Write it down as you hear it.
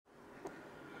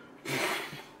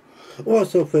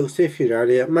What's up folks, if you're not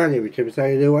here, my name is Tim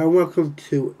Sandhu and welcome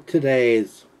to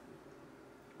today's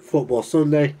Football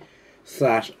Sunday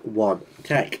 / One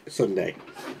Tech Sunday.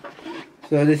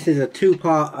 So this is a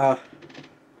two-part,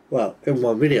 well, in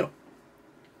one video.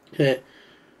 Okay.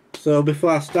 So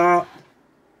before I start,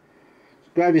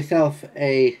 grab yourself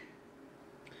a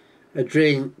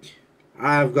drink.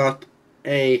 I've got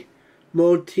a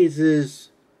Maltesers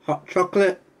hot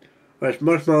chocolate, which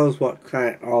marshmallows what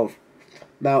kind of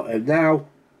melted now,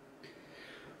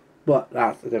 but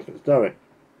that's a different story.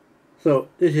 So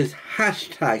this is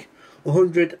hashtag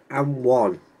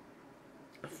 101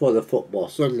 for the Football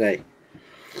Sunday.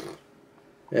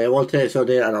 One day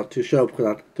Sunday, I'm not too sure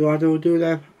because I do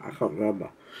them? I can't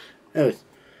remember. Anyways,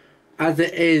 as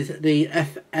it is the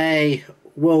FA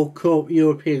World Cup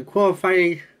European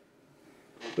qualifying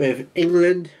with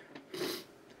England.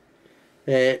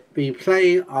 Be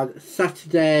playing on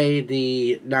Saturday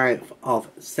the 9th of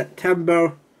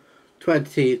September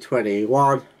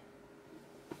 2021.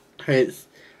 It's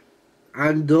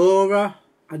Andorra.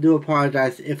 I do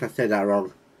apologise if I said that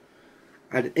wrong.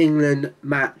 An England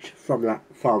match from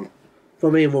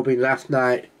me will be last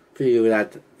night. For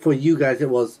you guys it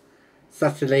was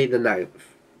Saturday the 9th.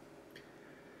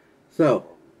 So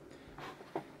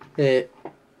it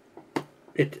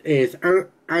is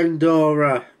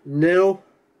Andorra 0,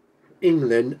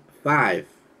 England 5,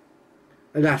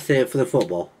 and that's it for the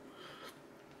football,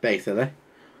 basically.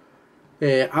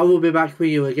 I will be back with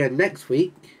you again next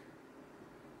week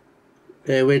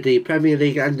with the Premier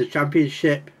League and the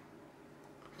Championship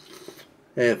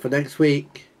for next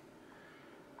week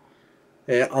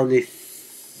on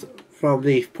this from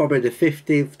probably the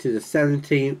 15th to the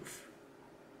 17th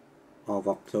of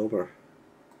October.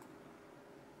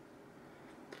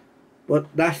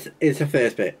 But that is the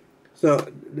first bit. So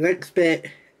the next bit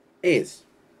is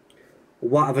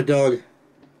what have I done?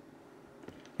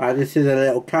 And this is a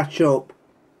little catch up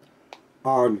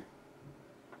on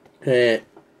and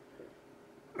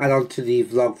on to the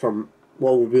vlog from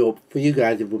what will be up for you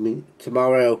guys. It will be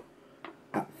tomorrow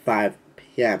at 5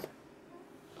 PM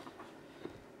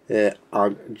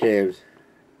on James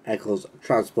Eccles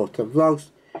Transport and Vlogs.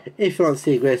 If you want to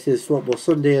see Grace's Football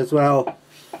Sunday as well,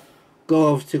 go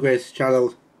over to Grace's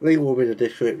channel, link will be in the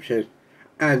description,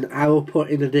 and I will put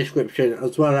in the description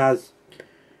as well as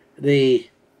the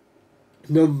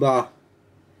number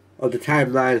of the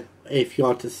timeline if you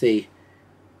want to see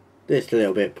this a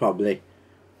little bit, probably,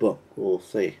 but we'll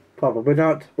see. Probably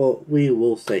not, but we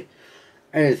will see.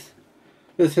 Anyways,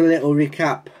 just a little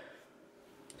recap.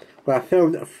 Well, I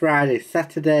filmed Friday,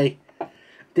 Saturday,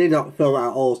 did not film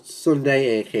at all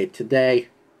Sunday, aka today,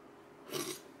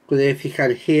 because if you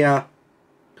can hear,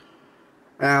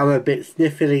 I'm a bit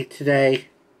sniffly today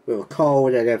with a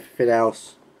cold and everything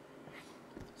else.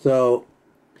 So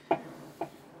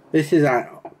this is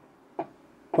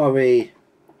probably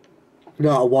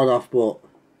not a one-off, but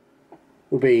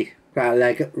will be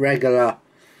like regular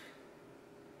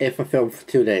if I film for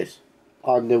 2 days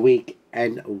on the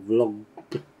weekend vlog.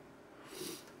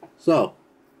 So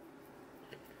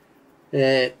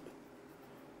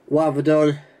what have I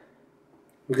done?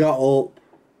 We got up.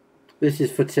 This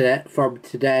is for today, from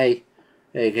today,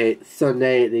 okay,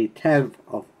 Sunday the 10th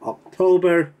of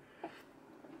October.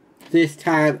 This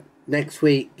time next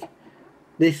week,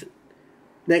 this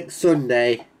next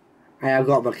Sunday, I have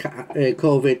got my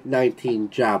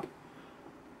COVID-19 jab.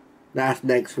 That's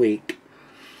next week.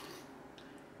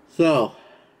 So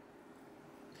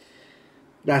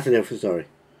that's a different story.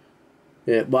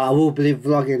 Yeah, but I will be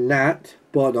vlogging that,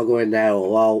 but not going there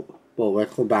all out. But when I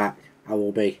come back, I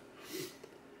will be.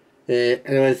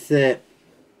 Anyways, what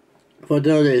I've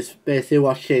done is basically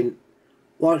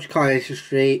watched Coronation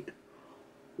Street,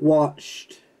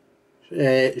 watched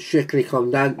Strictly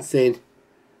Come Dancing,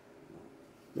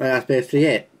 and that's basically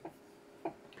it.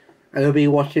 And I'll be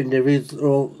watching the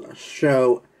result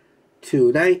show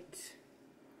tonight,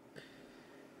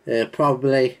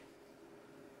 probably,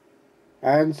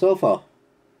 and so forth.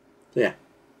 So yeah,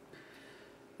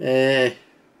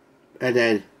 and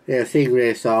then seeing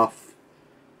Grace off.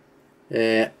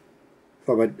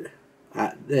 From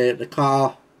the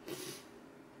car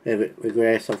with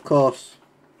Grace, of course,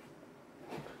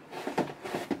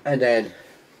 and then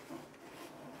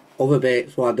other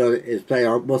bits. What I've done is play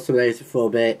on Muscle Racer for a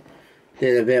bit,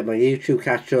 did a bit of my YouTube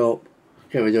catch up.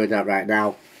 Okay, we're doing that right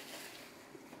now,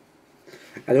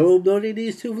 and I'm uploading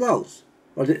these two vlogs,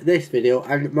 or this video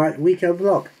and my weekend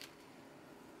vlog.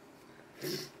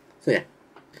 So yeah,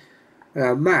 and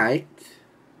I might.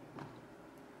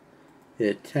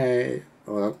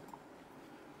 Hold on.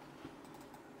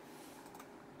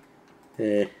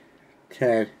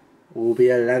 10 will be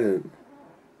 11th.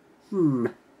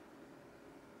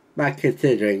 May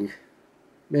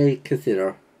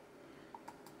consider.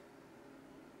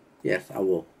 Yes, I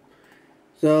will.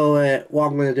 So what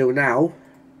I'm going to do now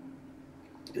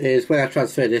is when I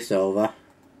transfer this over,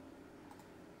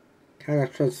 can I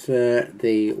transfer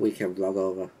the weekend vlog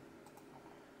over?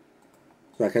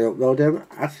 So I can upload them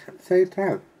at the same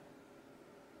time.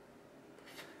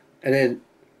 And then,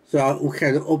 so we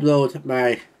can upload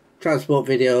my transport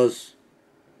videos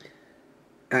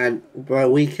and my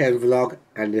weekend vlog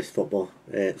and this football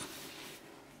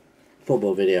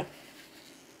video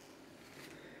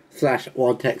 /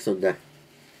 one tech Sunday.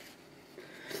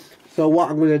 So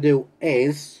what I'm going to do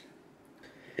is,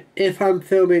 if I'm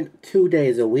filming 2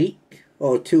 days a week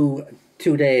or two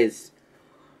days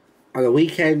on a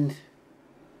weekend,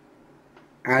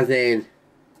 as in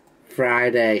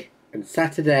Friday and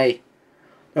Saturday,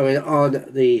 I mean on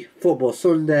the football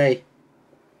Sunday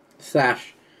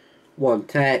 / one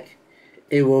tech,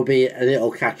 it will be a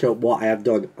little catch up what I have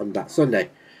done on that Sunday.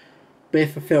 But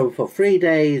if I film for 3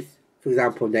 days, for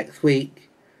example next week,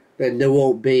 then there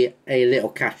won't be a little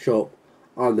catch up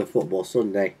on the football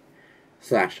Sunday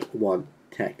 / one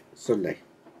tech Sunday.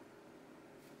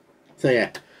 So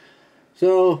yeah,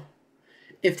 so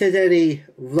if there's any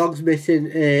vlogs missing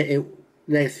in the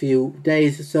next few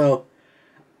days or so,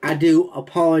 I do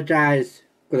apologise,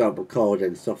 because I'm recording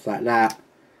and stuff like that.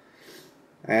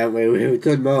 We haven't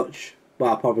done much, but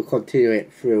I'll probably continue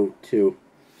it through to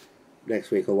next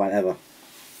week or whatever.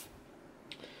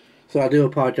 So I do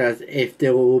apologise if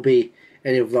there will be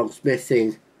any vlogs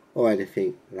missing or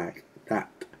anything like that.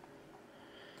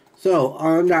 So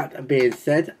on that being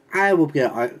said, I will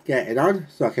get getting on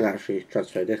so I can actually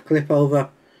transfer this clip over,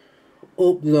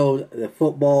 upload the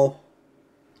football,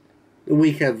 the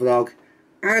weekend vlog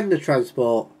and the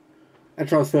transport, and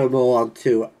transfer them all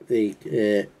onto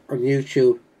the on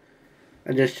YouTube,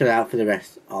 and just chill out for the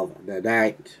rest of the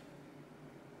night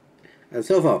and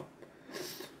so forth.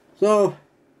 So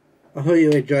I hope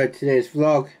you enjoyed today's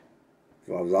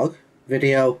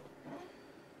video.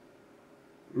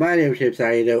 My name is James. How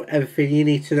you know? Everything you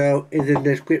need to know is in the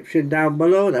description down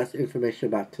below. That's information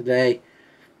about today,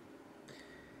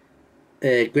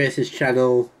 Grace's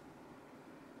channel,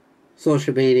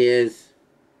 social medias,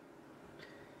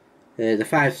 the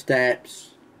 5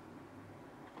 steps,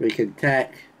 weekend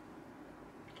tech,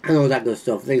 and all that good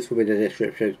stuff. Links will be in the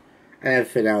description and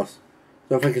everything else.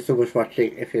 So thank you so much for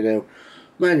watching. If you're new,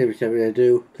 my name is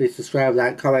James. Please subscribe,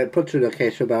 like, comment, put your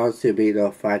notification bell to be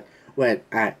notified when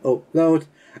I upload.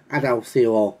 And I will see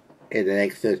you all in the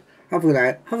next one. Have a good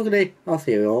night, have a good day. I'll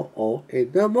see you all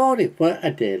in the morning for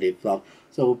a daily vlog.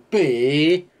 So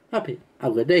be happy.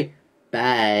 Have a good day.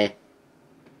 Bye.